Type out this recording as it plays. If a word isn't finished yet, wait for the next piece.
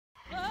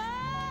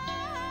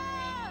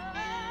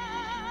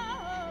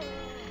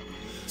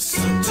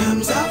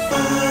Sometimes I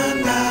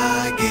find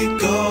I get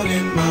caught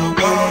in my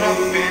way.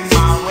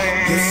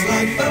 This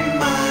life of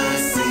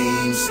mine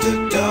seems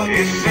to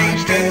darken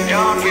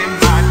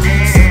my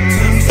day.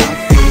 Sometimes I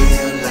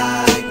feel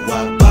like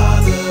why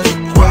bother to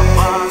pray?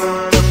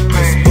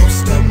 'Cause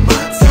most of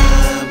my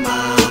time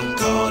I'm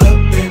caught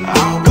up in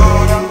my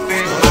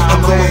way.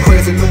 I'm going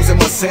crazy, losing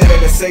my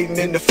sanity. Satan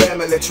in the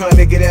family, trying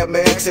to get at me.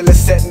 Actually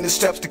setting the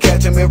steps to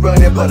catch him and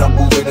running, but I'm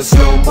moving in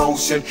slow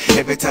motion.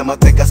 Every time I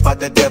think I spot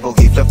the devil,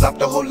 he flip-flop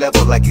the whole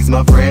level like he's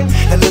my friend.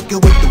 And look at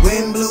what the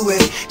wind blew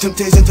in.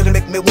 Temptation to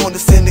make me want to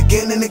sin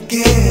again and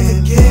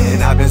again.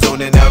 And I've been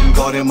zoning out and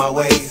going in my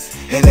ways.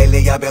 And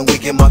lately I've been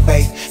weak in my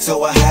faith,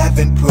 so I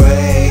haven't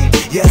prayed.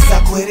 Yes, I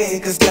quit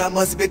it, 'cause God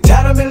must be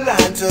tired of me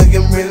lying to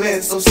him,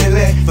 really so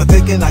silly. For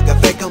thinking I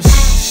could fake him,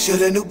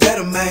 shoulda knew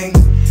better, man.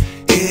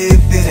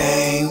 If it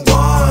ain't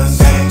one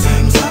thing.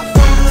 Sometimes I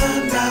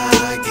find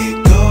I get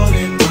caught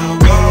in my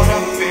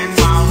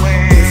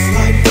way. This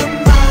life of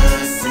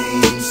mine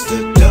seems to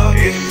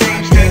darken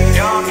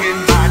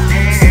my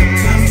day.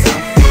 Sometimes I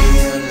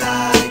feel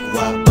like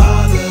why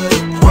bother to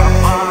pray?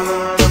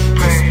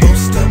 'Cause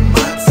most of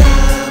my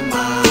time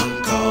I'm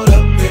caught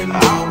up in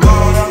my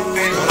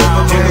way.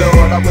 Dear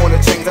Lord, I wanna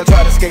change, I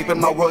try to escape in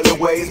my worldly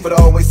ways, but I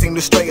always seem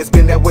to stray. It's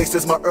been that way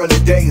since my early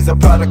days, a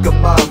product of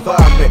my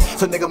environment.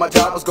 So nigga, my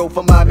job is go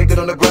for mine, nigga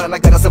on the grind, I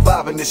gotta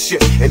survive in this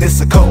shit. And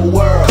it's a cold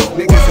world,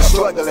 niggas are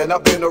struggling,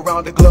 I've been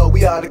around the globe,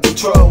 we out of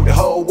control, the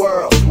whole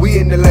world. We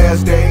in the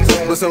last days,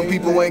 but some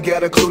people ain't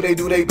got a clue, they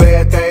do they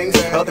bad things.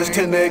 Others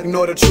tend to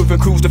ignore the truth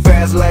and cruise the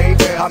fast lane.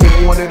 I've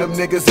been one of them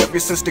niggas ever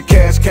since the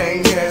cash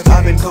came.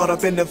 I've been caught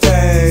up in the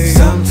phase.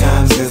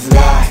 Sometimes it's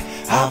lie,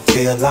 I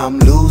feel I'm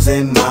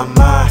losing my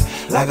mind,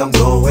 like I'm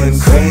going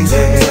crazy.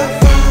 I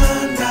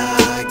find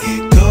I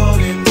get caught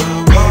in my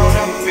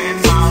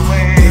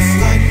way. This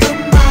life of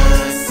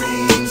mine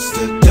seems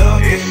to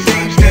darken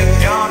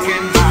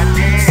my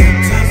day.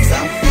 Sometimes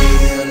I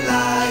feel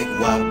like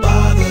why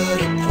bother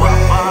to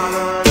pray?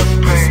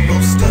 'Cause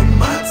most of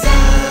my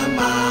time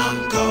I'm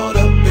caught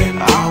up in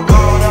my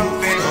way.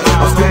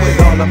 I'm spending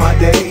all of my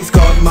days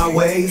caught in my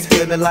ways,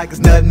 feeling like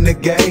it's nothing to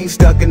gain,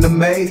 stuck in the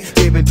maze,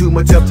 giving too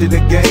much up to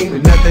the game,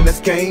 and nothing that's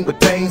came but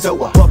pain.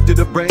 So I puff to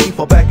the brain,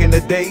 fall back in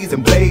the days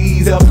and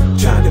blaze up,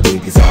 trying to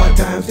beat these hard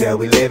times that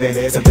we live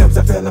in. Sometimes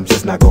I feel I'm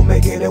just not gonna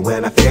make it, and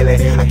when I feel it,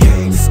 I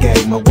can't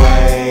escape my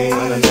way.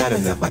 I done had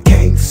enough, I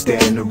can't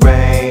stand the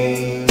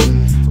rain.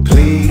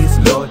 Please,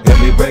 Lord, help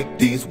me break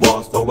these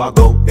walls before I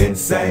go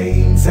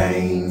insane.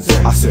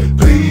 I said,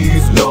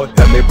 please, Lord,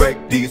 help me break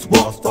these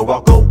walls before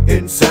I go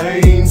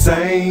insane.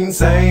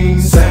 Sometimes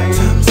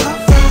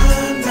I